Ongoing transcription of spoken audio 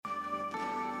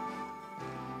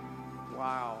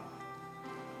Wow.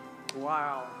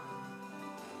 Wow.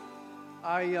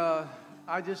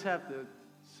 I just have to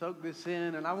soak this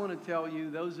in, and I want to tell you,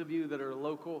 those of you that are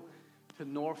local to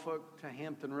Norfolk, to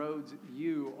Hampton Roads,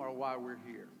 you are why we're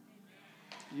here.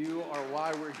 You are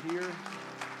why we're here.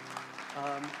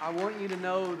 I want you to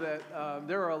know that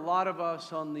there are a lot of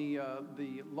us on the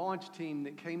launch team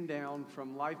that came down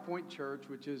from Life Point Church,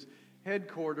 which is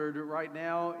headquartered right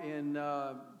now in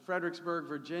Fredericksburg,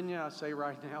 Virginia. I say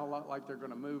right now a lot like they're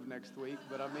going to move next week,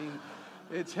 but I mean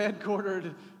it's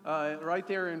headquartered right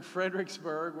there in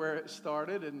Fredericksburg where it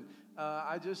started. And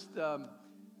I just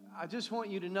want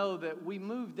you to know that we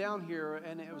moved down here,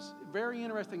 and it was very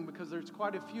interesting because there's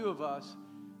quite a few of us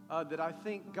that I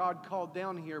think God called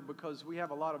down here because we have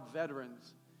a lot of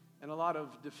veterans and a lot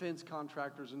of defense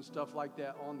contractors and stuff like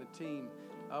that on the team.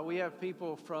 We have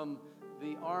people from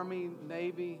the Army,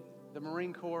 Navy, the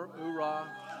Marine Corps, hoorah.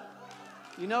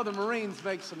 You know the Marines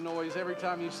make some noise every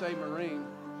time you say Marine.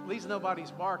 At least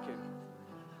nobody's barking.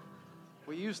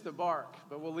 We used to bark,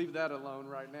 but we'll leave that alone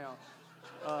right now.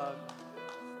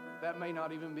 That may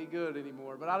not even be good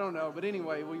anymore, but I don't know. But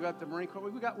anyway, we've got the Marine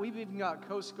Corps. We've even got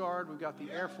Coast Guard. We've got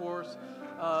the Air Force.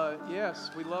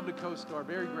 Yes, we love the Coast Guard.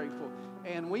 Very grateful.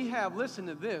 And we have, listen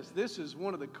to this. This is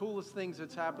one of the coolest things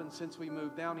that's happened since we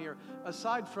moved down here,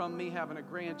 aside from me having a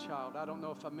grandchild. I don't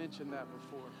know if I mentioned that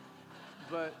before.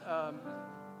 But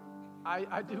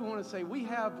I do want to say we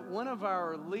have one of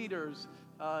our leaders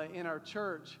in our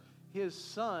church. His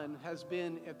son has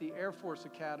been at the Air Force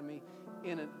Academy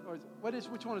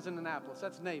which one is in Annapolis?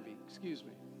 That's Navy, excuse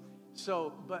me.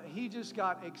 So, but he just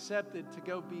got accepted to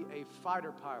go be a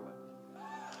fighter pilot.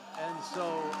 And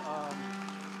so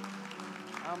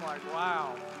I'm like,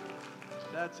 wow,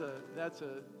 that's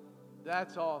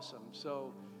awesome.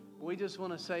 So we just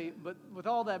want to say, but with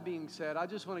all that being said, I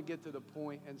just want to get to the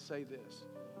point and say this.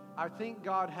 I think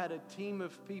God had a team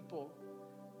of people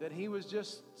that he was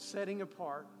just setting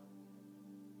apart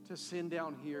to send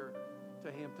down here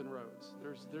to Hampton Roads.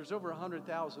 There's over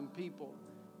 100,000 people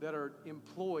that are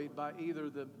employed by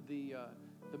either the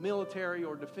military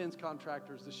or defense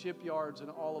contractors, the shipyards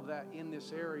and all of that in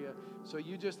this area. So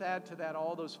you just add to that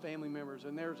all those family members,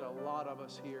 and there's a lot of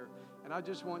us here. And I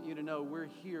just want you to know we're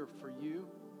here for you.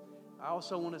 I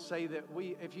also want to say that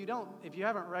if you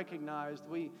haven't recognized,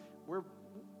 we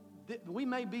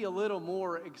may be a little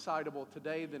more excitable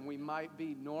today than we might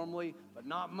be normally, but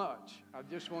not much. I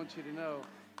just want you to know.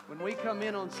 When we come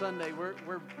in on Sunday, we're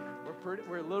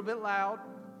a little bit loud.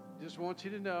 Just want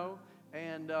you to know,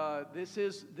 and this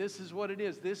is what it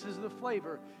is. This is the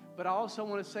flavor. But I also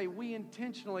want to say we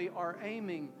intentionally are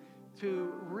aiming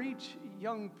to reach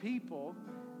young people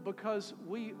because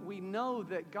we know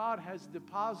that God has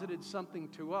deposited something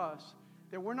to us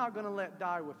that we're not going to let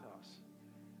die with us.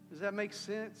 Does that make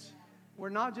sense? We're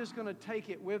not just going to take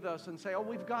it with us and say, "Oh,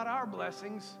 we've got our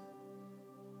blessings."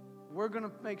 We're going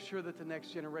to make sure that the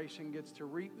next generation gets to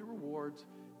reap the rewards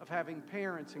of having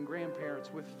parents and grandparents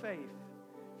with faith.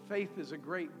 Faith is a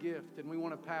great gift, and we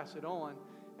want to pass it on.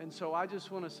 And so I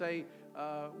just want to say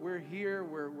we're here.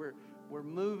 We're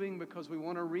moving because we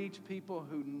want to reach people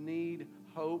who need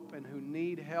hope and who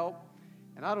need help.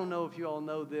 And I don't know if you all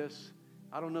know this.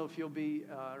 I don't know if you'll be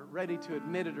ready to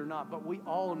admit it or not, but we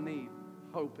all need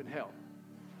hope and help.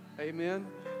 Amen?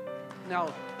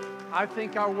 Now, I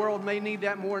think our world may need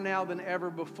that more now than ever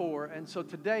before. And so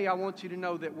today I want you to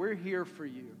know that we're here for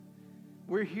you.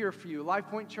 We're here for you. Life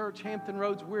Point Church, Hampton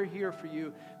Roads, we're here for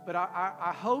you. But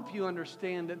I hope you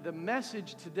understand that the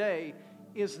message today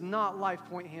is not Life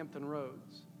Point Hampton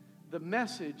Roads. The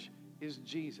message is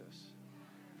Jesus.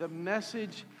 The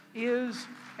message is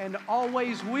and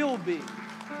always will be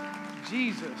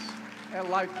Jesus at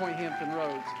Life Point Hampton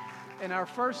Roads. And our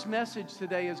first message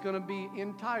today is going to be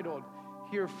entitled,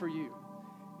 Here for You.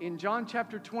 In John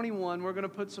chapter 21, we're going to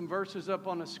put some verses up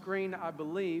on the screen, I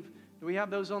believe. Do we have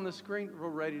those on the screen? We're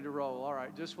ready to roll. All right,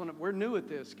 we're new at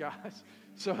this, guys.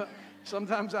 So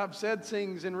sometimes I've said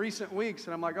things in recent weeks,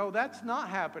 and I'm like, oh, that's not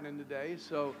happening today.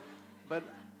 But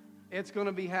it's going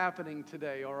to be happening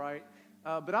today, all right?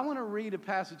 But I want to read a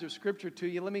passage of Scripture to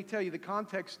you. Let me tell you the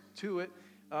context to it.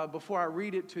 Before I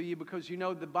read it to you, because you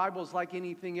know the Bible's like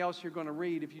anything else you're going to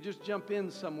read. If you just jump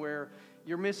in somewhere,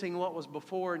 you're missing what was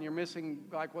before and you're missing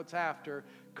like what's after.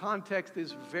 Context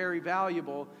is very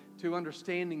valuable to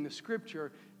understanding the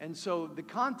Scripture. And so the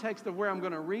context of where I'm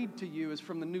going to read to you is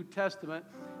from the New Testament.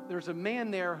 There's a man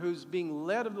there who's being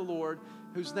led of the Lord,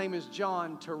 whose name is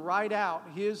John, to write out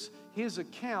his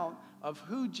account of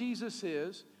who Jesus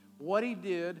is, what he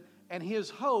did, and his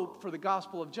hope for the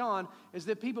Gospel of John is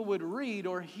that people would read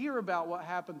or hear about what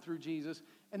happened through Jesus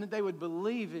and that they would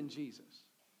believe in Jesus.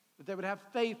 that they would have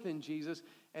faith in Jesus.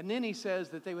 And then he says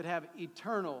that they would have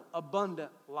eternal, abundant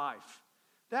life.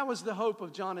 That was the hope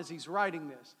of John as he's writing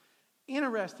this.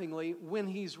 Interestingly, when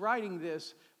he's writing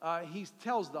this, he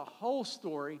tells the whole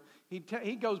story. He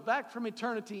goes back from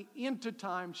eternity into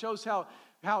time, shows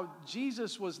how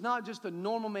Jesus was not just a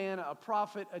normal man, a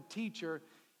prophet, a teacher.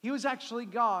 He was actually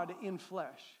God in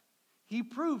flesh. He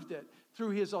proved it through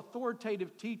his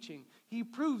authoritative teaching. He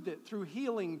proved it through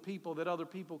healing people that other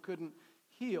people couldn't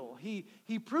heal.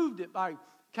 He proved it by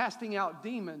casting out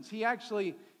demons. He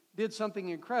actually did something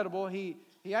incredible. He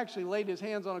actually laid his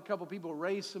hands on a couple people,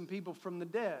 raised some people from the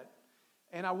dead.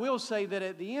 And I will say that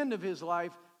at the end of his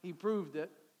life, he proved it.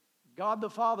 God the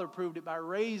Father proved it by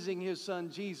raising his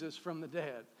son Jesus from the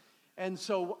dead. And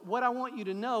so what I want you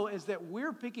to know is that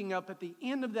we're picking up at the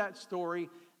end of that story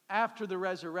after the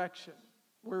resurrection.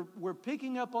 We're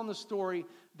picking up on the story.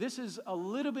 This is a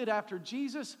little bit after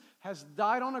Jesus has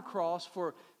died on a cross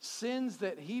for sins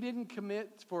that he didn't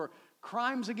commit, for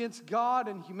crimes against God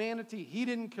and humanity he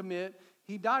didn't commit.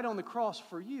 He died on the cross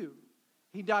for you.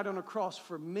 He died on a cross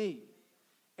for me.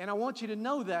 And I want you to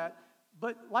know that.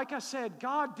 But like I said,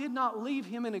 God did not leave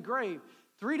him in a grave.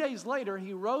 3 days later,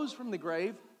 he rose from the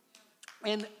grave.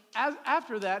 And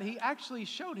after that, he actually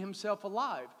showed himself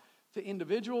alive to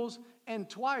individuals. And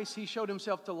twice, he showed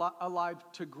himself alive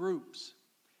to groups.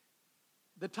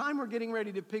 The time we're getting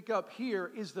ready to pick up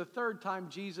here is the third time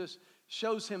Jesus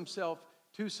shows himself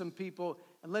to some people.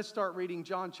 And let's start reading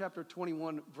John chapter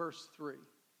 21, verse 3.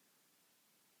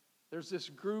 There's this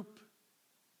group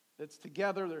that's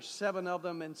together. There's 7 of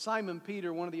them. And Simon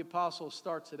Peter, one of the apostles,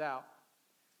 starts it out.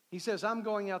 He says, I'm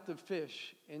going out to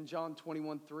fish in John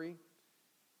 21, 3.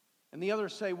 And the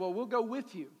others say, well, we'll go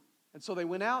with you. And so they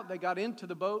went out. They got into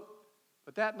the boat.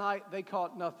 But that night, they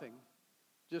caught nothing.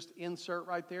 Just insert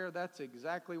right there. That's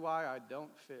exactly why I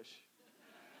don't fish.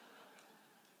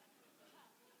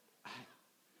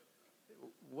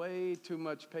 Way too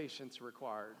much patience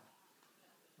required.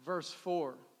 Verse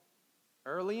 4.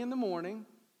 Early in the morning,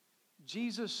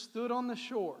 Jesus stood on the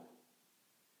shore.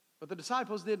 But the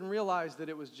disciples didn't realize that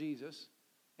it was Jesus.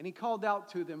 And he called out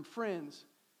to them, friends,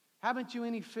 haven't you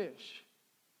any fish?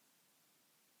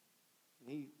 And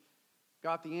he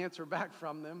got the answer back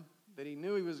from them that he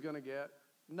knew he was going to get.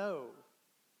 No.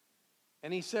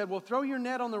 And he said, well, throw your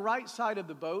net on the right side of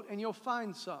the boat and you'll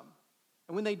find some.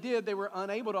 And when they did, they were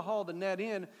unable to haul the net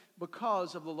in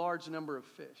because of the large number of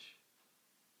fish.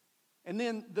 And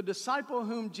then the disciple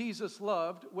whom Jesus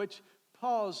loved, which,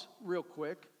 pause real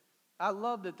quick. I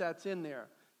love that that's in there.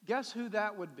 Guess who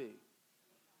that would be?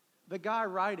 The guy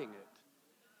writing it.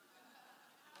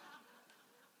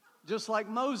 Just like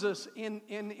Moses in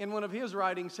one of his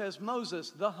writings says,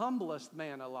 Moses, the humblest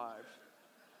man alive.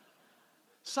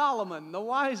 Solomon, the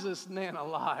wisest man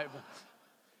alive.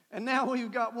 And now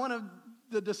we've got one of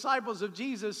the disciples of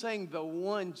Jesus saying, the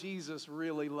one Jesus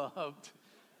really loved.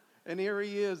 And here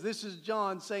he is. This is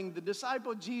John saying, the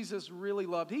disciple Jesus really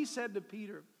loved. He said to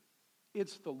Peter,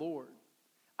 it's the Lord.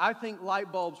 I think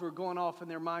light bulbs were going off in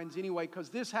their minds anyway, because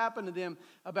this happened to them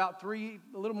about a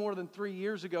little more than 3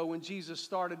 years ago when Jesus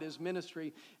started his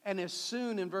ministry. And as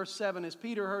soon, in verse 7, as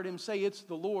Peter heard him say, it's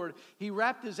the Lord, he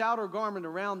wrapped his outer garment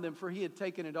around them, for he had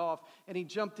taken it off, and he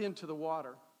jumped into the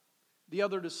water. The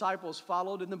other disciples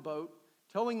followed in the boat,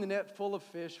 towing the net full of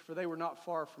fish, for they were not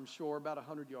far from shore, about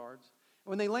 100 yards.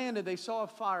 And when they landed, they saw a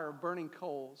fire of burning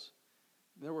coals.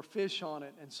 There were fish on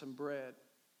it and some bread.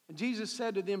 And Jesus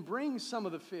said to them, bring some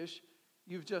of the fish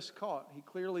you've just caught. He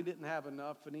clearly didn't have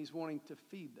enough, and he's wanting to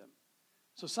feed them.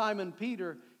 So Simon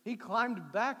Peter, he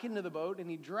climbed back into the boat, and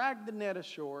he dragged the net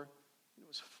ashore. It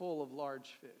was full of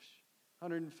large fish,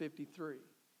 153.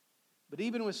 But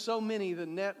even with so many, the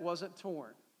net wasn't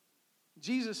torn.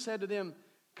 Jesus said to them,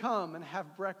 come and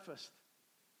have breakfast.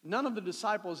 None of the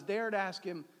disciples dared ask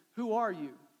him, who are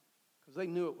you? Because they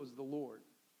knew it was the Lord.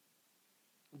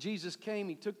 Jesus came,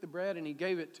 he took the bread and he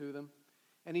gave it to them.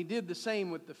 And he did the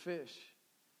same with the fish.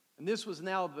 And this was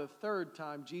now the third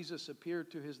time Jesus appeared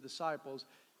to his disciples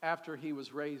after he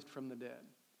was raised from the dead.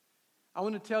 I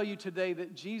want to tell you today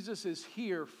that Jesus is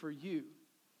here for you.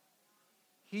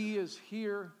 He is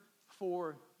here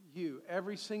for you.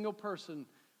 Every single person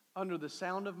under the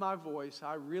sound of my voice,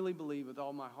 I really believe with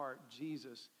all my heart,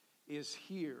 Jesus is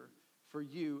here for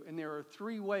you. And there are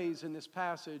 3 ways in this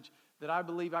passage that I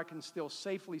believe I can still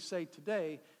safely say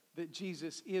today that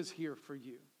Jesus is here for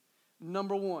you.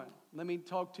 Number 1, let me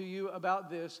talk to you about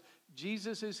this.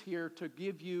 Jesus is here to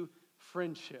give you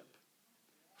friendship.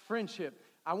 Friendship.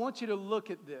 I want you to look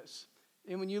at this.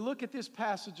 And when you look at this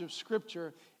passage of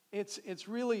Scripture, it's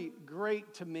really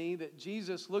great to me that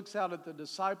Jesus looks out at the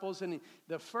disciples and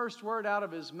the first word out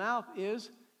of his mouth is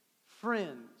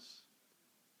friends,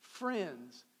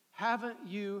 friends, haven't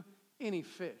you any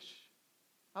fish?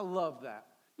 I love that.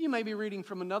 You may be reading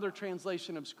from another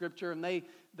translation of Scripture, and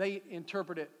they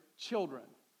interpret it children.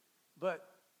 But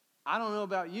I don't know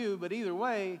about you, but either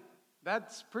way,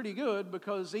 that's pretty good,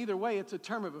 because either way, it's a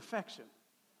term of affection.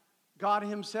 God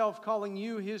himself calling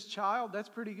you his child, that's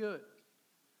pretty good.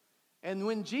 And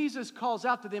when Jesus calls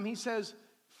out to them, he says,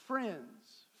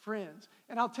 friends, friends.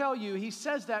 And I'll tell you, he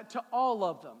says that to all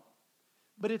of them.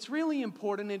 But it's really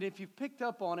important, and if you've picked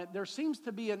up on it, there seems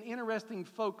to be an interesting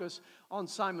focus on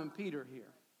Simon Peter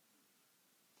here.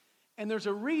 And there's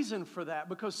a reason for that,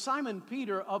 because Simon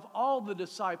Peter, of all the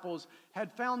disciples,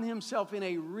 had found himself in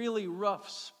a really rough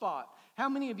spot. How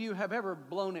many of you have ever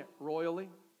blown it royally?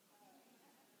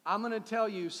 I'm going to tell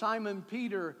you, Simon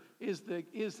Peter he's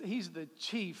the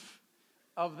chief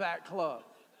of that club.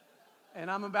 And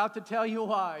I'm about to tell you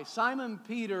why. Simon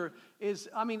Peter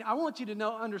I want you to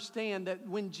understand that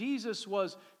when Jesus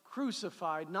was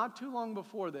crucified, not too long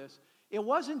before this, it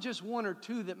wasn't just one or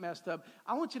two that messed up.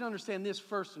 I want you to understand this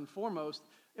first and foremost.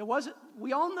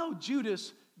 We all know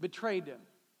Judas betrayed him.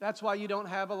 That's why you don't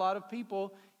have a lot of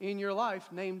people in your life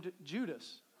named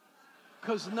Judas.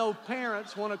 Because no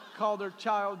parents want to call their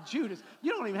child Judas.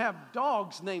 You don't even have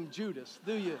dogs named Judas,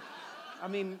 do you? I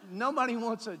mean, nobody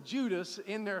wants a Judas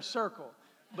in their circle.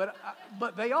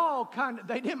 But they all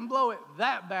they didn't blow it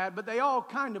that bad, but they all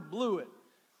kind of blew it.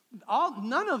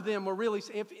 None of them were really,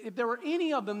 if there were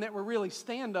any of them that were really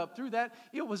stand up through that,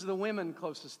 it was the women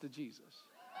closest to Jesus.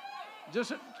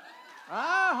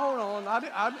 Hold on.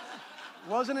 I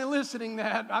wasn't eliciting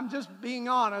that. I'm just being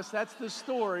honest. That's the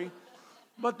story.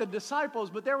 But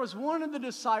there was one of the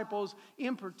disciples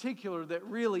in particular that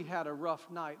really had a rough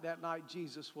night. That night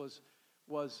Jesus was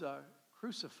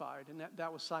crucified, and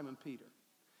that was Simon Peter.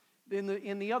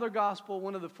 In the other gospel,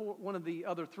 one of the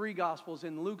other three gospels,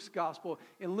 in Luke's gospel,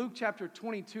 in Luke chapter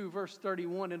 22, verse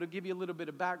 31, it'll give you a little bit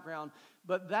of background.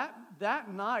 But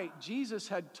that night, Jesus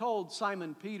had told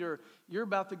Simon Peter, you're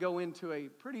about to go into a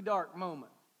pretty dark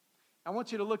moment. I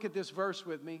want you to look at this verse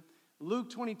with me.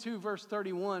 Luke 22, verse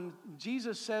 31,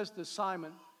 Jesus says to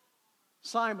Simon,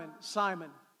 Simon, Simon,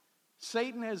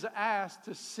 Satan has asked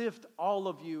to sift all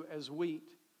of you as wheat,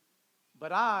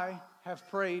 but I have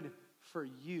prayed for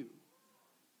you.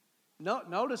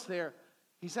 Notice there,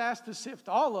 he's asked to sift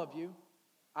all of you.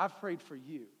 I've prayed for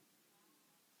you.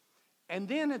 And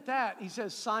then at that, he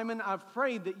says, Simon, I've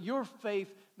prayed that your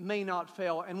faith may not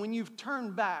fail. And when you've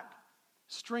turned back,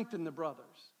 strengthen the brothers.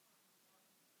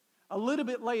 A little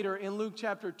bit later in Luke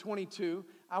chapter 22,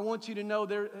 I want you to know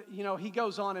he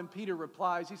goes on and Peter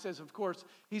replies. He says, of course,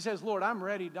 Lord, I'm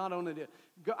ready not only to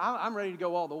go, I'm ready to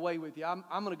go all the way with you. I'm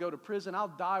going to go to prison. I'll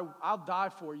die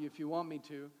for you if you want me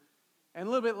to. And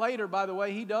a little bit later, by the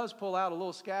way, he does pull out a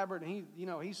little scabbard, and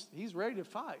he's ready to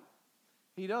fight.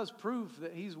 He does prove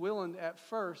that he's willing at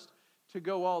first to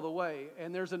go all the way.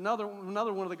 And there's another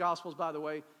one of the Gospels, by the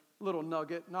way, little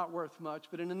nugget, not worth much.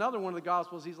 But in another one of the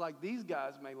Gospels, he's like, these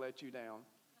guys may let you down,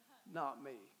 not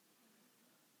me.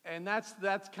 And that's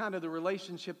kind of the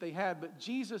relationship they had. But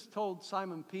Jesus told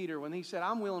Simon Peter when he said,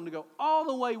 I'm willing to go all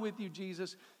the way with you,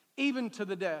 Jesus, even to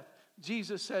the death.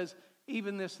 Jesus says,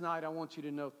 even this night, I want you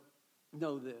to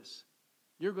know this.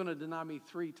 You're going to deny me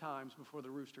 3 times before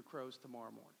the rooster crows tomorrow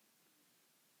morning.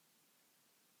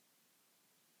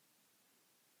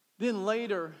 Then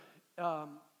later,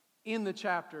 in the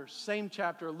chapter, same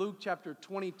chapter, Luke chapter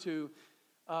 22,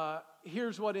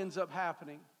 here's what ends up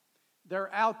happening.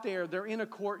 They're out there, they're in a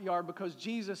courtyard because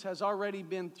Jesus has already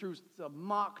been through a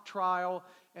mock trial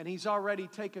and he's already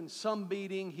taken some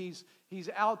beating. He's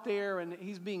out there and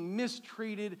he's being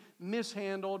mistreated,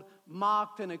 mishandled,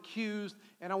 mocked and accused.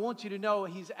 And I want you to know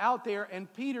he's out there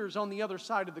and Peter's on the other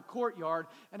side of the courtyard.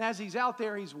 And as he's out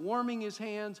there, he's warming his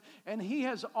hands. And he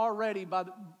has already,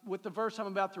 with the verse I'm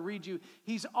about to read you,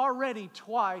 he's already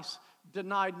twice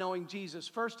denied knowing Jesus.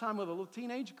 First time with a little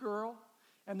teenage girl.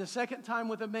 And the second time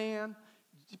with a man.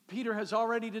 Peter has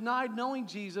already denied knowing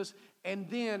Jesus. And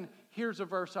then here's a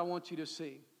verse I want you to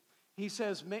see. He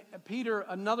says, Peter,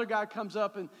 another guy comes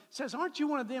up and says, aren't you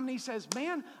one of them? And he says,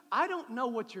 man, I don't know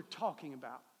what you're talking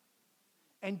about.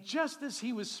 And just as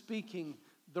he was speaking,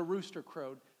 the rooster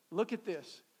crowed. Look at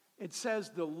this. It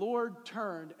says, the Lord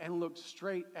turned and looked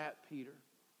straight at Peter.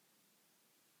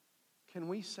 Can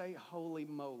we say holy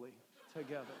moly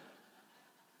together?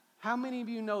 How many of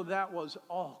you know that was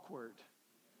awkward?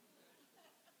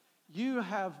 You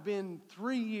have been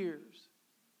 3 years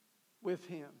with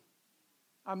him.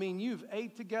 I mean, you've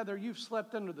ate together. You've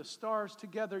slept under the stars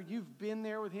together. You've been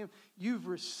there with him. You've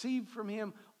received from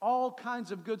him All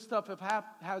kinds of good stuff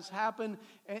has happened.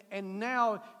 And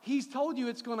now he's told you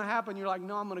it's going to happen. You're like,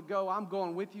 no, I'm going to go. I'm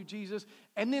going with you, Jesus.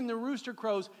 And then the rooster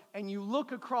crows, and you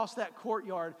look across that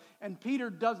courtyard, and Peter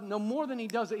doesn't, no more than he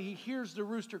does it, he hears the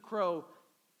rooster crow.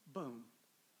 Boom.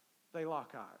 They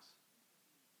lock eyes.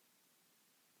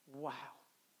 Wow.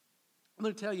 I'm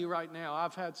going to tell you right now,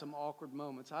 I've had some awkward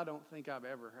moments. I don't think I've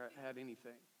ever had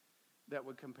anything that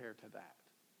would compare to that.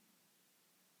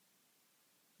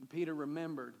 And Peter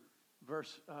remembered,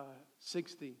 verse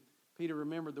 60, Peter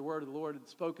remembered the word of the Lord had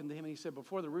spoken to him, and he said,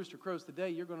 before the rooster crows today,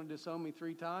 you're going to disown me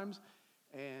 3 times.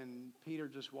 And Peter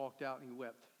just walked out and he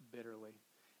wept bitterly.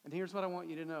 And here's what I want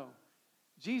you to know.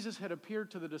 Jesus had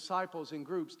appeared to the disciples in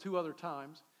groups 2 other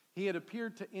times. He had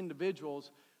appeared to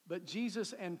individuals, but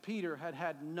Jesus and Peter had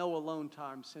had no alone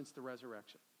time since the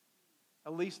resurrection.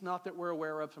 At least not that we're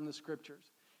aware of from the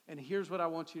scriptures. And here's what I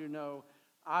want you to know,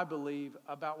 I believe,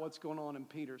 about what's going on in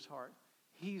Peter's heart.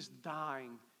 He's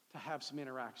dying to have some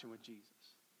interaction with Jesus.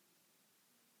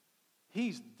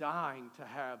 He's dying to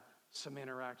have some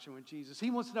interaction with Jesus.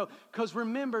 He wants to know, because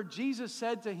remember, Jesus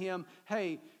said to him,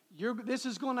 hey, this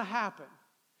is going to happen.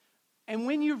 And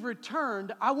when you've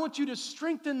returned, I want you to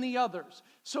strengthen the others.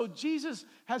 So Jesus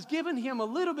has given him a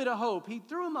little bit of hope. He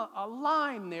threw him a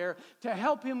line there to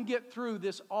help him get through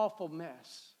this awful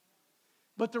mess.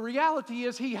 But the reality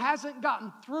is he hasn't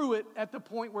gotten through it at the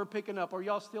point we're picking up. Are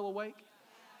y'all still awake?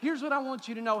 Here's what I want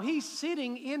you to know. He's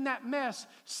sitting in that mess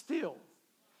still.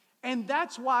 And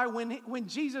that's why when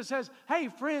Jesus says, hey,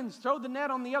 friends, throw the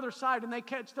net on the other side and they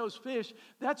catch those fish,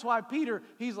 that's why Peter,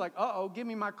 he's like, uh-oh, give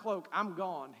me my cloak. I'm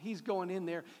gone. He's going in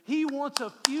there. He wants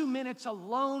a few minutes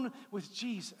alone with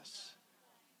Jesus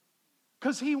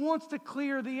because he wants to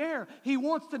clear the air. He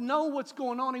wants to know what's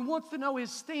going on. He wants to know his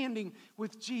standing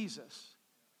with Jesus.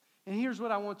 And here's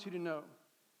what I want you to know.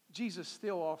 Jesus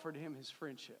still offered him his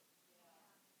friendship.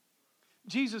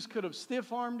 Jesus could have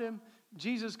stiff-armed him.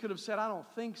 Jesus could have said, I don't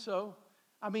think so.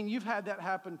 I mean, you've had that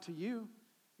happen to you.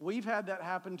 We've had that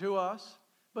happen to us.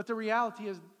 But the reality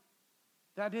is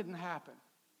that didn't happen.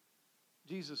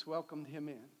 Jesus welcomed him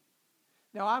in.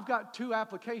 Now, I've got 2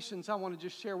 applications I want to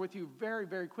just share with you very,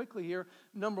 very quickly here.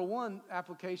 Number 1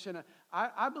 application,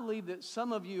 I believe that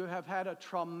some of you have had a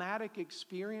traumatic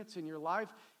experience in your life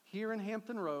here in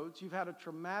Hampton Roads. You've had a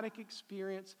traumatic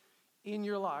experience in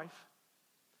your life.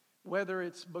 Whether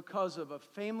it's because of a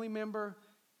family member,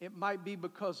 it might be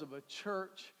because of a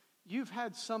church. You've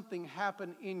had something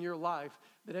happen in your life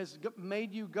that has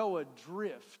made you go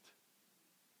adrift.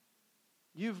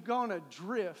 You've gone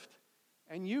adrift,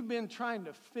 and you've been trying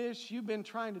to fish, you've been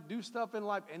trying to do stuff in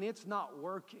life, and it's not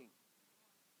working.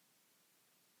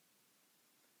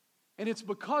 And it's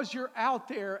because you're out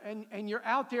there, and you're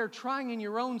out there trying in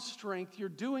your own strength, you're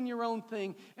doing your own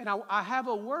thing, and I have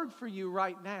a word for you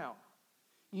right now.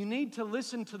 You need to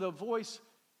listen to the voice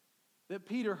that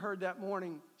Peter heard that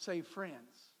morning say, friends,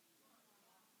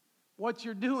 what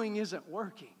you're doing isn't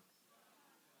working.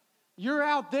 You're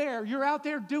out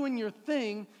there doing your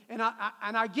thing, and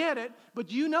I get it, but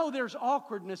you know there's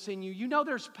awkwardness in you. You know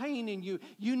there's pain in you.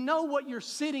 You know what you're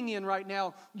sitting in right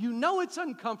now. You know it's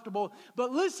uncomfortable,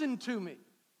 but listen to me.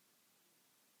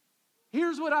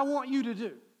 Here's what I want you to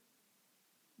do.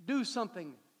 Do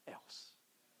something else.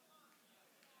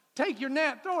 Take your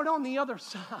net, throw it on the other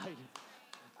side.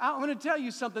 I'm going to tell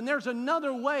you something. There's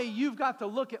another way you've got to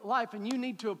look at life, and you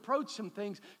need to approach some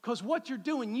things, because what you're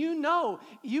doing, you know,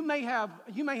 you may have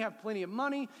plenty of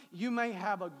money, you may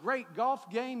have a great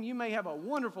golf game, you may have a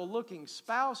wonderful looking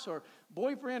spouse or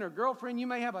boyfriend or girlfriend, you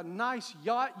may have a nice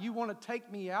yacht you want to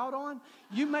take me out on,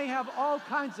 you may have all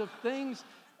kinds of things.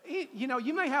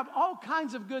 You may have all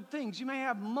kinds of good things. You may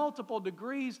have multiple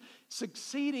degrees,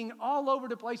 succeeding all over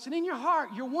the place. And in your heart,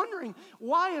 you're wondering,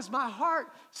 why is my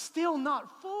heart still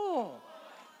not full?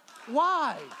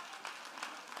 Why?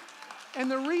 And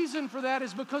the reason for that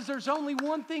is because there's only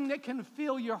one thing that can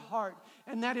fill your heart,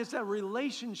 and that is a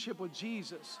relationship with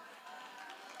Jesus.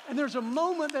 And there's a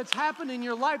moment that's happened in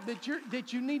your life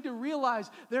that you need to realize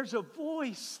there's a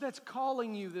voice that's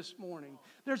calling you this morning.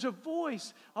 There's a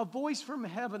voice from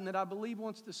heaven that I believe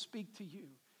wants to speak to you.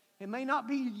 It may not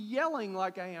be yelling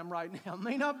like I am right now. It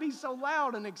may not be so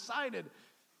loud and excited.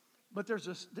 But there's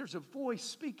a voice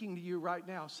speaking to you right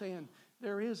now saying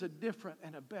there is a different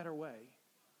and a better way.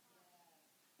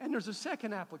 And there's a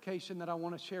second application that I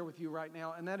want to share with you right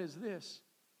now, and that is this.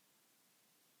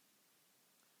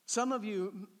 Some of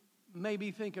you may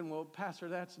be thinking, well, Pastor,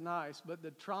 that's nice, but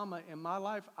the trauma in my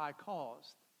life I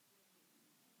caused.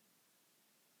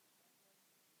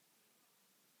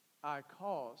 I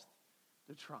caused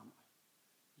the trauma.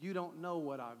 You don't know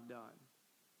what I've done.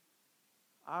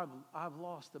 I've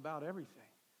lost about everything.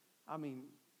 I mean,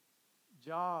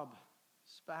 job,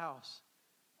 spouse,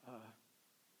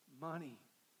 money.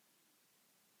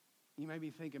 You may be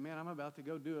thinking, man, I'm about to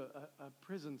go do a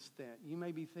prison stint. You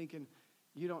may be thinking,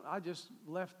 I just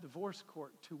left divorce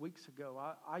court 2 weeks ago.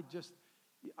 I just,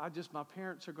 my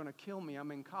parents are going to kill me.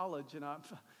 I'm in college and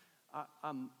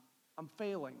I'm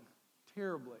failing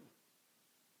terribly.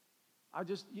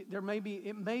 It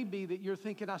may be that you're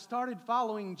thinking, I started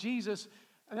following Jesus,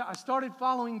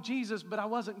 but I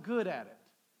wasn't good at it.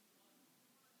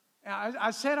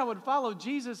 I said I would follow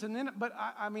Jesus, but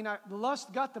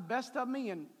lust got the best of me,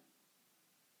 and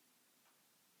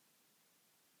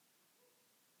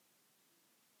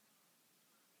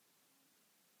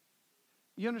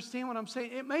you understand what I'm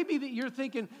saying? It may be that you're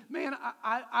thinking, man,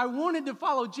 I wanted to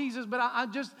follow Jesus, but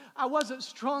I wasn't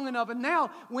strong enough. And now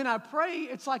when I pray,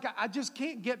 it's like I just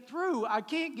can't get through. I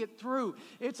can't get through.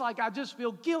 It's like I just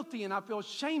feel guilty and I feel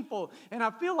shameful. And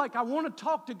I feel like I want to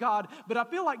talk to God, but I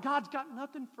feel like God's got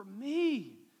nothing for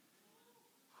me.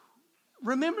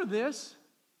 Remember this.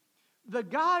 The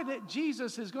guy that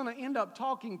Jesus is going to end up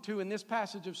talking to in this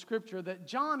passage of Scripture that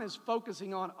John is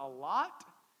focusing on a lot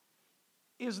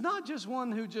is not just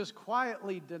one who just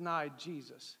quietly denied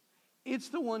Jesus. It's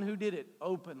the one who did it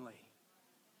openly.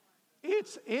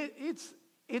 It's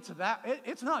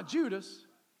not Judas,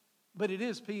 but it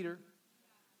is Peter.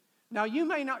 Now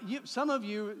some of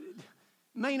you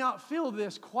may not feel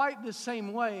this quite the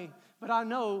same way, but I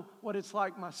know what it's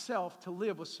like myself to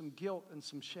live with some guilt and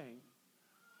some shame.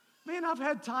 Man, I've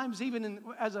had times even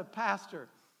as a pastor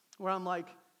where I'm like,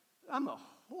 I'm a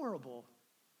horrible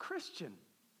Christian.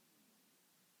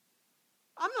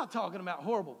 I'm not talking about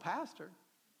horrible pastor.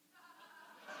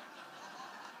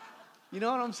 You know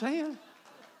what I'm saying?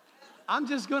 I'm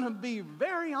just going to be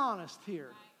very honest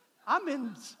here. I've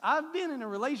been in a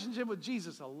relationship with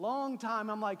Jesus a long time.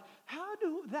 I'm like, how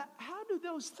do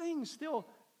those things still,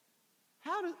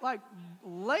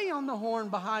 lay on the horn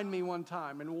behind me one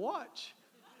time and watch.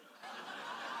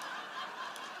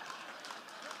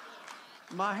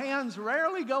 My hands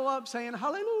rarely go up saying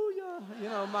hallelujah. You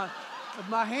know, if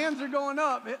my hands are going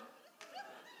up,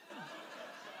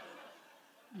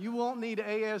 you won't need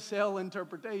ASL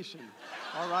interpretation,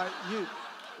 all right?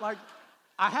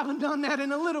 I haven't done that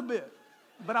in a little bit,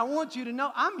 but I want you to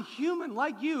know I'm human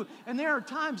like you, and there are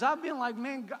times I've been like,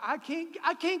 man, I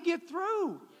can't get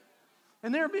through.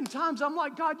 And there have been times I'm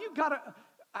like, God,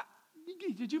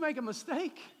 did you make a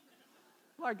mistake?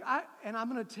 And I'm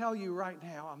going to tell you right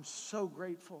now, I'm so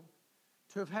grateful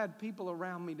to have had people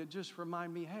around me to just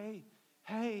remind me,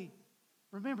 hey,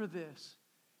 remember this.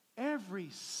 Every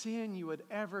sin you would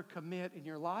ever commit in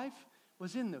your life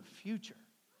was in the future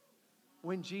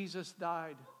when Jesus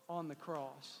died on the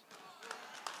cross.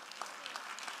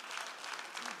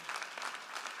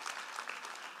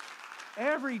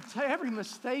 Every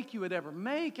mistake you would ever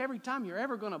make, every time you're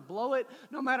ever going to blow it,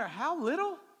 no matter how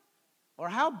little or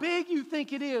how big you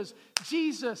think it is,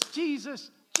 Jesus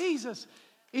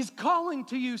is calling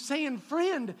to you saying,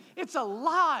 friend, it's a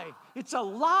lie. It's a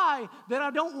lie that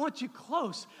I don't want you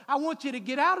close. I want you to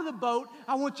get out of the boat.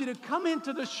 I want you to come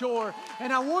into the shore.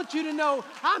 And I want you to know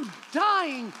I'm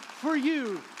dying for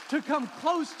you to come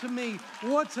close to me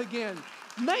once again.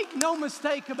 Make no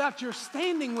mistake about your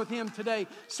standing with Him today.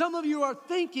 Some of you are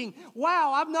thinking,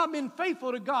 wow, I've not been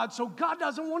faithful to God, so God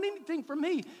doesn't want anything from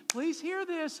me. Please hear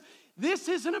this. This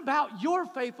isn't about your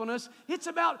faithfulness. It's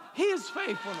about His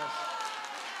faithfulness.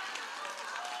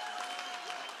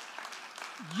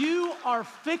 You are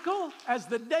fickle as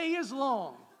the day is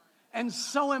long, and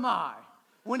so am I.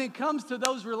 When it comes to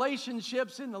those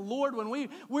relationships in the Lord, when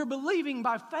we're believing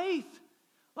by faith,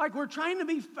 like we're trying to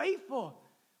be faithful,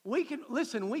 we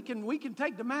can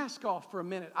take the mask off for a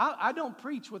minute. I don't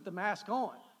preach with the mask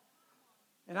on.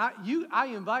 And I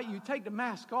invite you, take the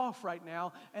mask off right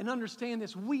now and understand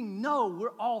this. We know we're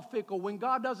all fickle. When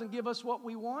God doesn't give us what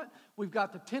we want, we've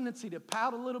got the tendency to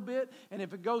pout a little bit. And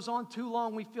if it goes on too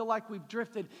long, we feel like we've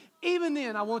drifted. Even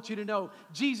then, I want you to know,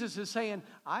 Jesus is saying,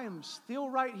 I am still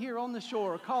right here on the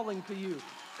shore calling to you.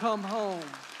 Come home.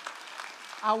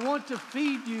 I want to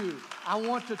feed you. I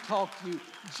want to talk to you.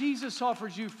 Jesus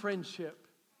offers you friendship.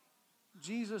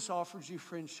 Jesus offers you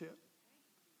friendship.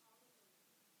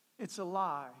 It's a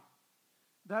lie.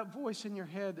 That voice in your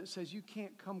head that says you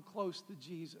can't come close to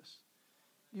Jesus.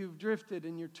 You've drifted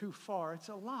and you're too far. It's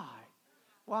a lie.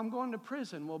 Well, I'm going to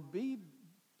prison. Well, be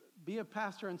a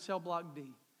pastor in cell block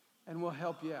D and we'll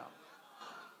help you out.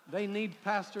 They need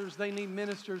pastors. They need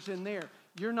ministers in there.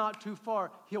 You're not too far.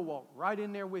 He'll walk right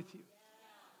in there with you.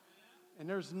 And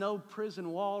there's no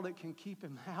prison wall that can keep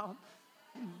him out.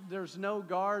 There's no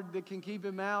guard that can keep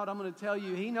him out. I'm going to tell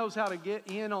you, he knows how to get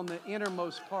in on the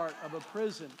innermost part of a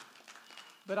prison.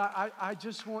 But I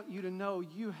just want you to know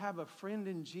you have a friend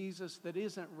in Jesus that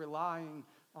isn't relying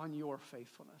on your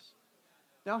faithfulness.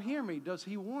 Now hear me, does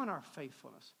he want our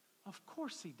faithfulness? Of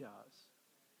course he does.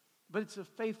 But it's a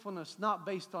faithfulness not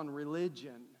based on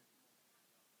religion.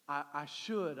 I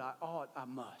should, I ought, I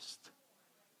must.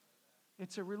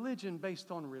 It's a religion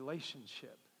based on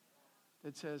relationship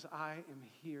that says, I am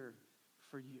here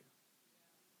for you.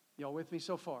 Y'all with me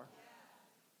so far?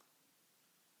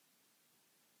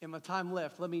 In my time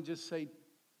left, let me just say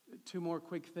two more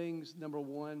quick things. Number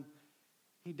one,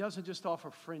 he doesn't just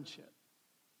offer friendship.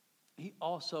 He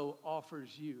also offers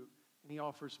you, and he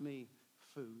offers me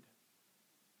food.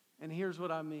 And here's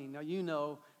what I mean. Now, you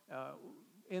know,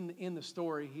 in the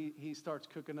story, he starts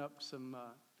cooking up some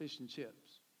fish and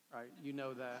chips, right? You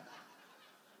know that.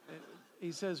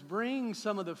 He says, bring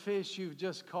some of the fish you've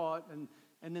just caught,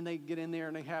 and then they get in there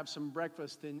and they have some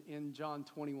breakfast in John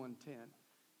 21:10.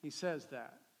 He says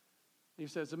that. He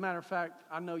says, as a matter of fact,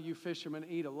 I know you fishermen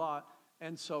eat a lot,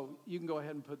 and so you can go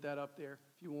ahead and put that up there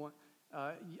if you want.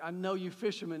 I know you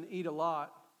fishermen eat a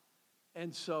lot,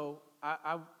 and so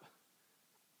I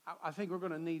think we're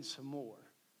going to need some more.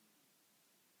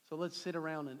 So let's sit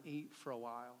around and eat for a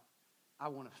while. I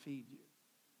want to feed you.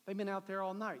 They've been out there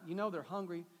all night. You know they're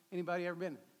hungry. Anybody ever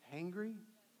been hangry?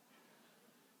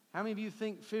 How many of you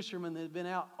think fishermen that have been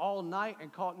out all night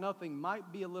and caught nothing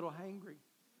might be a little hangry?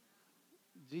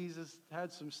 Jesus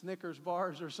had some Snickers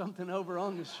bars or something over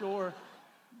on the shore.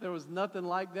 There was nothing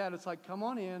like that. It's like, come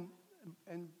on in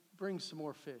and bring some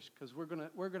more fish because we're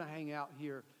gonna hang out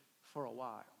here for a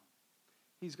while.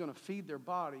 He's going to feed their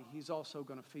body. He's also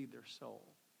going to feed their soul.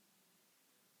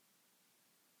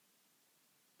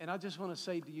 And I just want to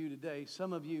say to you today,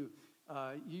 some of you,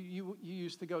 you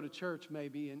used to go to church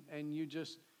maybe, and you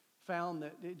just found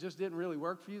that it just didn't really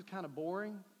work for you. It's kind of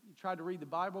boring. You tried to read the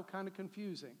Bible, kind of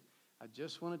confusing. I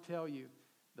just want to tell you,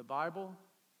 the Bible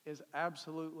is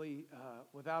absolutely,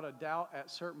 without a doubt, at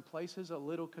certain places, a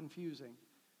little confusing.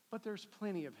 But there's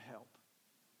plenty of help.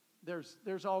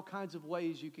 There's all kinds of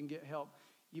ways you can get help.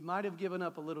 You might have given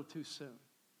up a little too soon.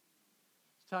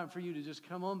 It's time for you to just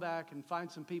come on back and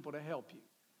find some people to help you.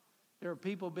 There are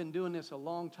people who have been doing this a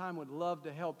long time, would love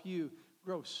to help you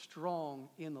grow strong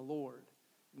in the Lord,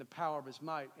 in the power of His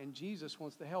might. And Jesus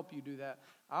wants to help you do that.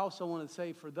 I also want to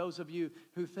say, for those of you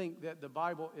who think that the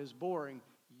Bible is boring,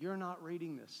 you're not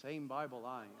reading the same Bible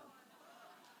I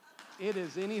am. It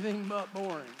is anything but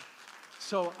boring.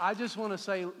 So I just want to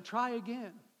say, try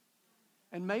again.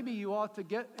 And maybe you ought to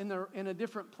get in a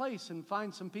different place and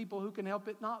find some people who can help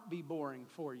it not be boring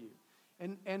for you.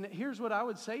 And here's what I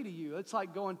would say to you. It's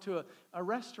like going to a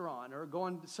restaurant or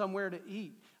going somewhere to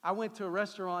eat. I went to a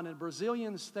restaurant, a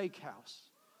Brazilian steakhouse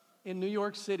in New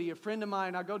York City. A friend of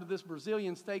mine, I go to this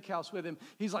Brazilian steakhouse with him.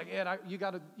 He's like, Ed, you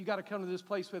got to come to this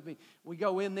place with me. We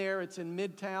go in there. It's in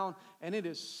Midtown, and it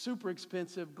is super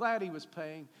expensive. Glad he was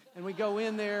paying. And we go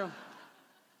in there.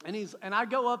 And I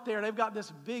go up there, they've got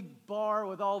this big bar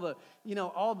with all the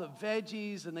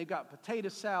veggies, and they've got potato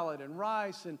salad and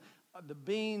rice and the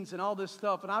beans and all this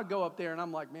stuff. And I go up there and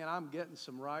I'm like, man, I'm getting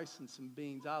some rice and some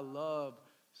beans. I love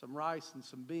some rice and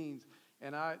some beans.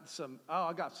 And I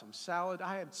got some salad.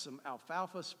 I had some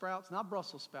alfalfa sprouts, not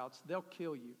Brussels sprouts. They'll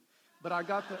kill you. But I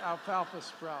got the alfalfa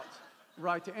sprouts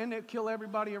right there. And they'll kill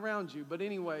everybody around you. But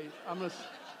anyway,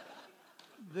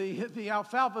 the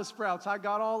alfalfa sprouts, I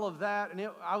got all of that, and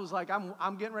I was like,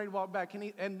 I'm getting ready to walk back,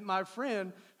 and my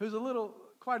friend, who's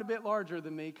quite a bit larger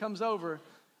than me, comes over,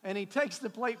 and he takes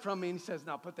the plate from me, and he says,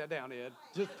 "No, put that down, Ed."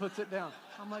 Just puts it down.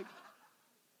 I'm like,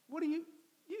 "What do you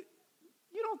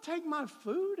don't take my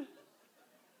food?"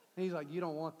 And he's like, "You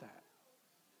don't want that.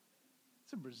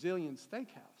 It's a Brazilian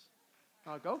steakhouse."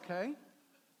 I'm like, "Okay,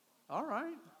 all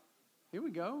right, here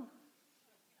we go."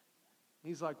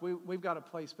 He's like, we've got a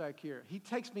place back here. He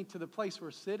takes me to the place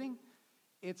we're sitting.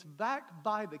 It's back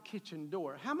by the kitchen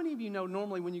door. How many of you know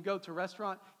normally when you go to a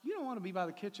restaurant, you don't want to be by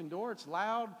the kitchen door? It's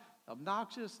loud,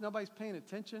 obnoxious, nobody's paying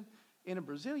attention. In a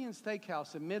Brazilian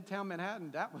steakhouse in Midtown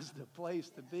Manhattan, that was the place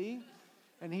to be.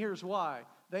 And here's why.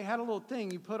 They had a little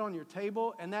thing you put on your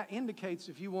table, and that indicates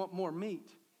if you want more meat.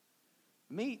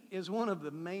 Meat is one of the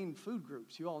main food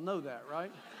groups. You all know that,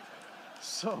 right?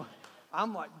 So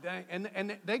I'm like, dang.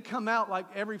 And they come out like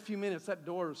every few minutes, that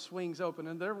door swings open,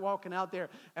 and they're walking out there.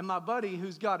 And my buddy,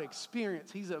 who's got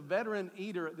experience, he's a veteran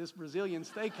eater at this Brazilian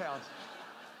steakhouse.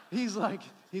 He's like,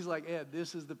 Ed,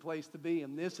 this is the place to be,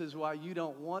 and this is why you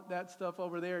don't want that stuff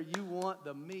over there. You want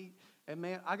the meat. And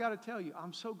man, I got to tell you,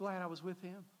 I'm so glad I was with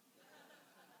him.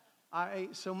 I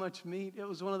ate so much meat. It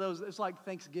was one of those, it's like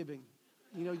Thanksgiving.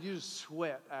 You just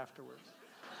sweat afterwards.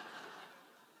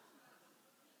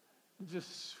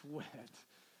 Just sweat.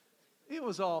 It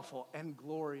was awful and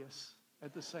glorious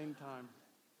at the same time.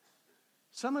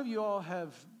 Some of you all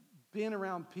have been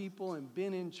around people and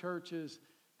been in churches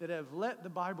that have let the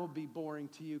Bible be boring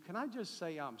to you. Can I just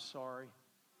say I'm sorry?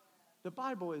 The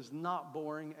Bible is not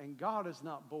boring, and God is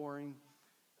not boring.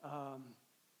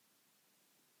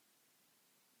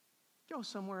 Go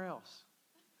somewhere else.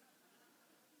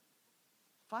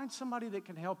 Find somebody that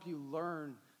can help you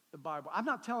learn the Bible. I'm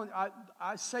not telling you,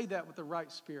 I say that with the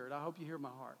right spirit. I hope you hear my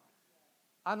heart.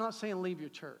 I'm not saying leave your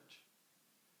church.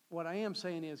 What I am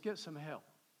saying is get some help.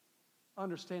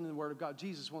 Understanding the Word of God.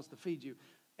 Jesus wants to feed you.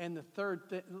 And the third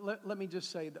thing, let me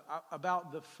just say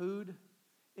about the food,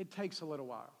 it takes a little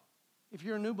while. If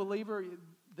you're a new believer,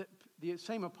 the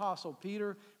same apostle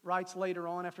Peter writes later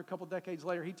on, after a couple decades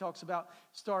later, he talks about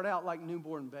start out like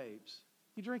newborn babes.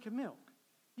 You're drinking milk.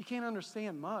 You can't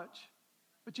understand much,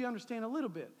 but you understand a little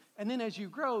bit. And then as you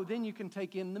grow, then you can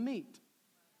take in the meat.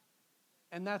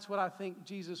 And that's what I think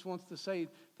Jesus wants to say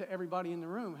to everybody in the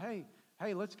room.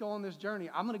 Hey, let's go on this journey.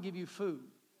 I'm going to give you food.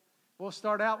 We'll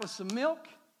start out with some milk,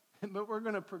 but we're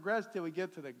going to progress till we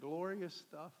get to the glorious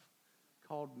stuff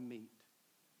called meat.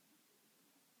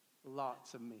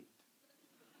 Lots of meat.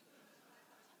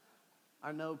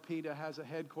 I know PETA has a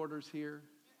headquarters here.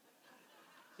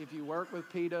 If you work with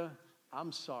PETA,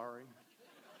 I'm sorry.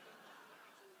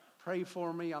 Pray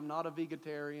for me. I'm not a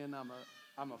vegetarian.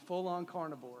 I'm a full-on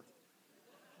carnivore.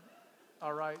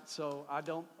 All right, so I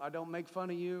don't make fun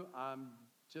of you. I'm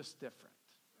just different.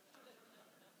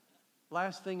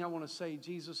 Last thing I want to say,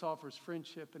 Jesus offers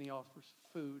friendship and he offers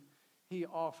food. He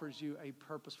offers you a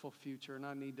purposeful future, and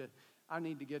I need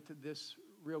to get to this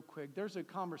real quick. There's a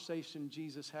conversation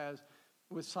Jesus has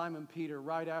with Simon Peter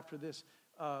right after this,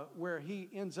 where he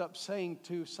ends up saying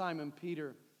to Simon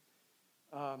Peter,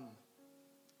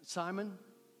 Simon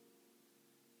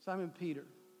Peter,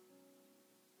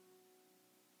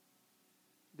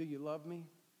 do you love me?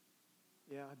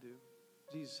 Yeah, I do.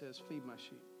 Jesus says, feed my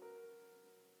sheep.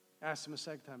 Ask him a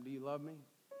second time, do you love me?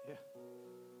 Yeah.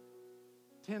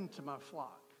 Tend to my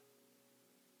flock.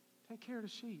 Take care of the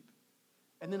sheep.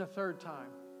 And then a third time,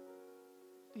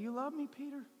 do you love me,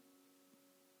 Peter?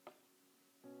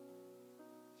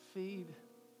 Feed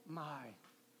my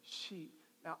sheep.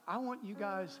 Now, I want you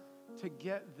guys to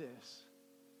get this.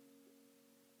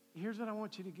 Here's what I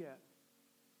want you to get.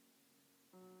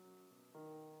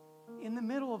 In the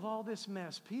middle of all this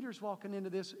mess, Peter's walking into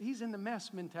this. He's in the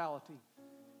mess mentality.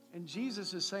 And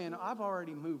Jesus is saying, I've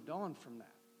already moved on from that.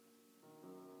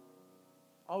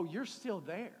 Oh, you're still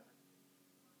there.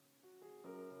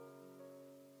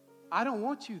 I don't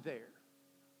want you there.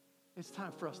 It's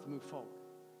time for us to move forward.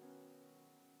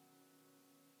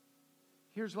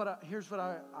 Here's what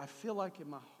I feel like in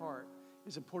my heart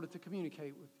is important to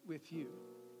communicate with you.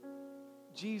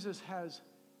 Jesus has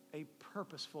a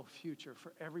purposeful future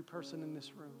for every person in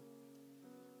this room.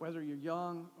 Whether you're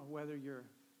young or whether you're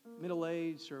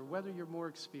middle-aged or whether you're more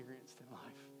experienced in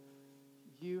life,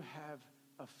 you have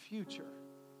a future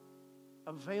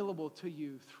available to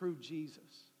you through Jesus.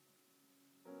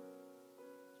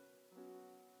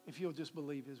 If you'll just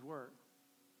believe his word.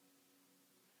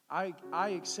 I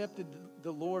accepted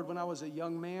the Lord when I was a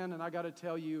young man, and I got to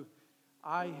tell you,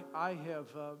 I have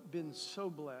been so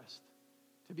blessed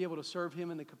to be able to serve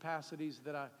him in the capacities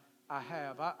that I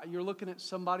have. You're looking at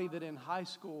somebody that in high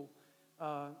school,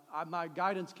 my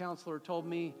guidance counselor told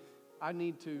me I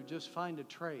need to just find a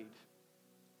trade.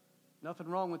 Nothing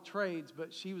wrong with trades,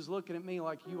 but she was looking at me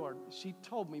like you are. She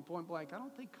told me point blank, I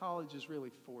don't think college is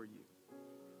really for you.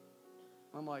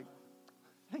 I'm like,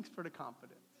 thanks for the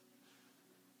confidence.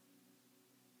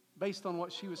 Based on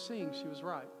what she was seeing, she was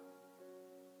right.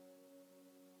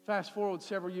 Fast forward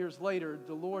several years later,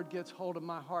 the Lord gets hold of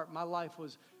my heart. My life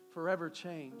was forever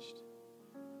changed.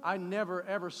 I never,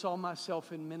 ever saw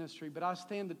myself in ministry, but I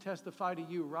stand to testify to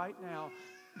you right now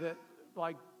that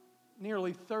like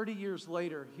nearly 30 years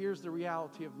later, here's the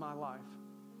reality of my life.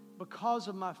 Because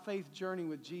of my faith journey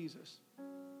with Jesus,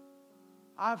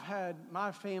 I've had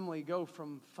my family go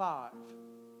from 5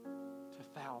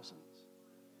 to thousands.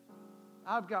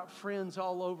 I've got friends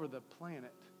all over the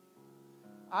planet.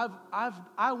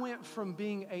 I went from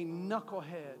being a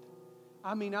knucklehead.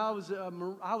 I mean, I was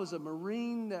a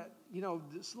Marine that,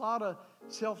 there's a lot of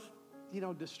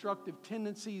destructive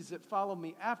tendencies that followed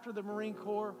me after the Marine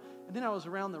Corps. And then I was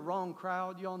around the wrong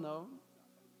crowd. You all know.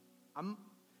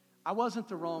 I wasn't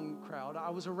the wrong crowd.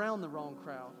 I was around the wrong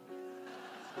crowd.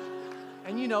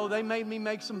 And, they made me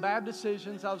make some bad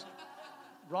decisions. I was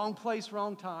wrong place,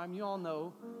 wrong time. You all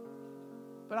know.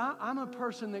 But I'm a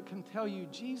person that can tell you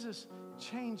Jesus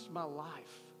changed my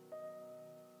life.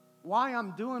 Why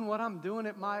I'm doing what I'm doing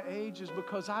at my age is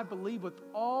because I believe with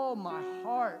all my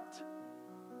heart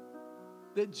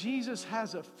that Jesus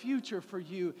has a future for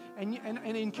you. And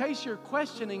in case you're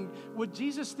questioning, would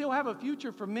Jesus still have a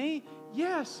future for me?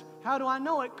 Yes. How do I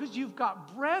know it? Because you've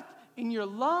got breath in your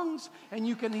lungs and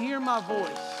you can hear my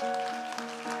voice.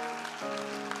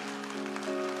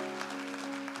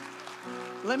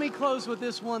 Let me close with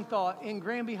this one thought. In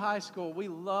Granby High School,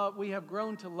 we have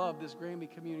grown to love this Granby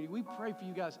community. We pray for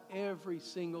you guys every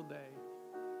single day.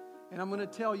 And I'm going to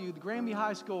tell you, the Granby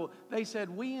High School, they said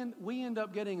we end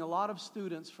up getting a lot of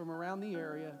students from around the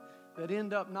area that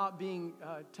end up not being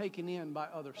taken in by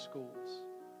other schools.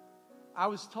 I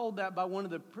was told that by one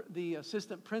of the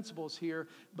assistant principals here,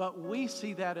 but we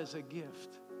see that as a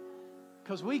gift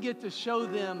because we get to show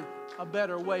them a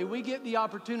better way. We get the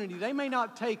opportunity. They may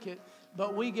not take it,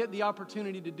 but we get the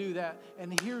opportunity to do that.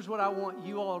 And here's what I want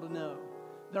you all to know.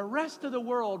 The rest of the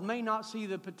world may not see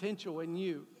the potential in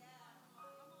you.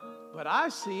 But I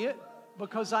see it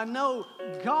because I know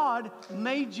God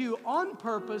made you on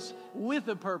purpose with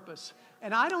a purpose.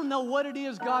 And I don't know what it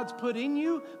is God's put in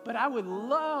you, but I would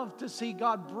love to see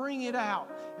God bring it out.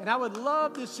 And I would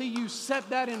love to see you set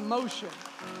that in motion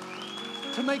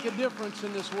to make a difference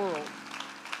in this world.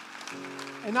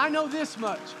 And I know this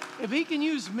much. If He can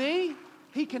use me,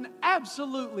 He can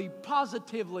absolutely,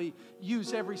 positively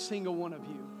use every single one of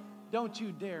you. Don't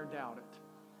you dare doubt it.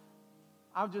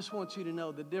 I just want you to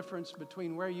know the difference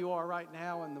between where you are right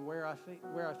now and where I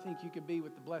think you could be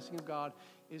with the blessing of God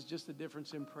is just the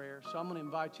difference in prayer. So I'm going to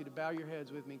invite you to bow your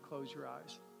heads with me and close your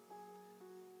eyes.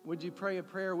 Would you pray a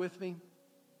prayer with me?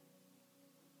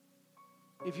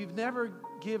 If you've never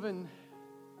given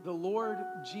the Lord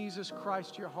Jesus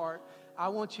Christ your heart, I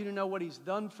want you to know what He's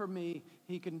done for me,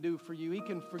 He can do for you. He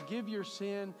can forgive your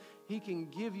sin. He can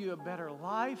give you a better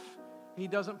life. He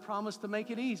doesn't promise to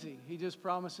make it easy. He just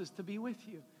promises to be with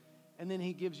you. And then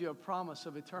He gives you a promise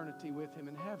of eternity with Him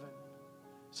in heaven.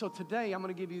 So today, I'm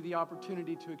going to give you the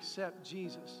opportunity to accept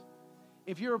Jesus.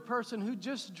 If you're a person who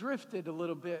just drifted a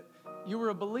little bit, you were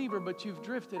a believer, but you've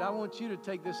drifted, I want you to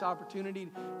take this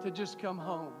opportunity to just come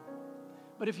home.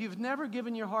 But if you've never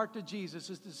given your heart to Jesus,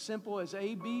 it's as simple as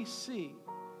ABC.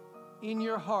 In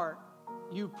your heart,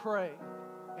 you pray,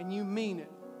 and you mean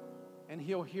it, and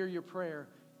He'll hear your prayer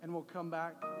and will come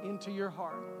back into your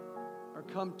heart or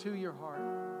come to your heart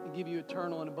and give you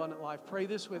eternal and abundant life. Pray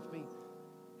this with me.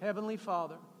 Heavenly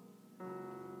Father,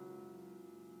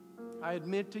 I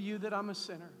admit to you that I'm a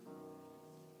sinner.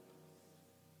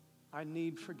 I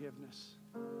need forgiveness.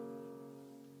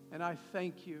 And I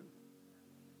thank you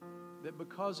that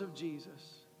because of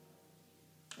Jesus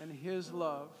and His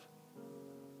love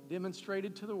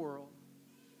demonstrated to the world,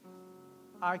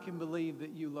 I can believe that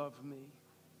you love me.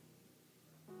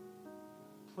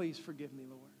 Please forgive me,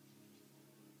 Lord.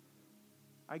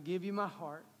 I give you my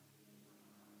heart.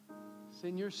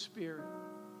 Send your Spirit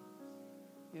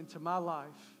into my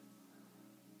life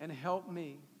and help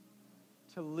me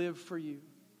to live for you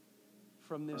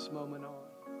from this moment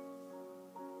on.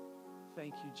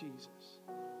 Thank you, Jesus.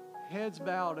 Heads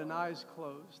bowed and eyes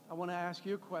closed. I want to ask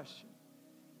you a question.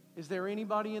 Is there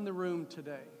anybody in the room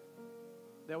today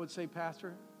that would say,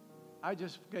 Pastor, I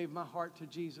just gave my heart to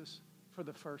Jesus for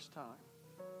the first time?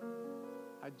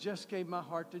 I just gave my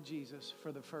heart to Jesus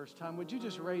for the first time. Would you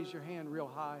just raise your hand real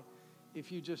high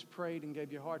if you just prayed and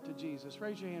gave your heart to Jesus?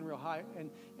 Raise your hand real high.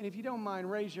 And if you don't mind,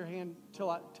 raise your hand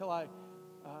till I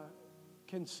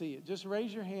can see it. Just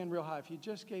raise your hand real high if you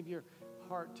just gave your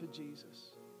heart to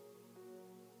Jesus.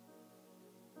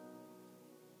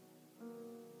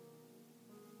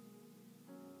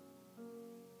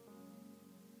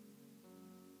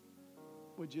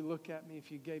 Would you look at me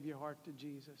if you gave your heart to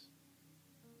Jesus?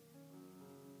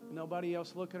 Nobody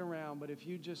else looking around, but if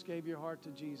you just gave your heart to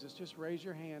Jesus, just raise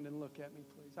your hand and look at me,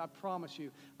 please. I promise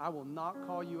you, I will not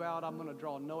call you out. I'm going to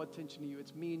draw no attention to you.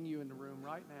 It's me and you in the room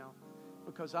right now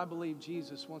because I believe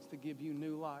Jesus wants to give you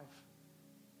new life.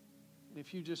 And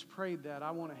if you just prayed that,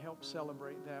 I want to help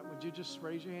celebrate that. Would you just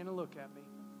raise your hand and look at me?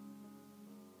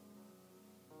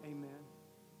 Amen.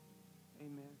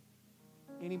 Amen.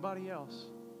 Anybody else?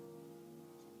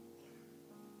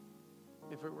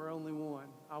 If it were only one,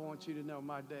 I want you to know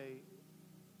my day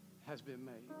has been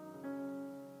made.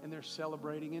 And they're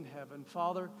celebrating in heaven.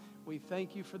 Father, we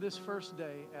thank you for this first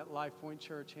day at Life Point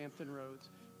Church, Hampton Roads.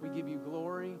 We give you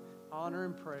glory, honor,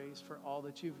 and praise for all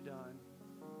that you've done.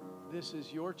 This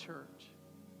is your church.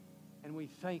 And we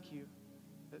thank you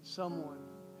that someone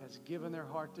has given their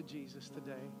heart to Jesus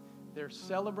today. They're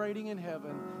celebrating in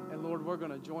heaven. And Lord, we're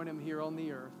going to join them here on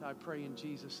the earth. I pray in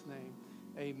Jesus' name.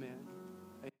 Amen.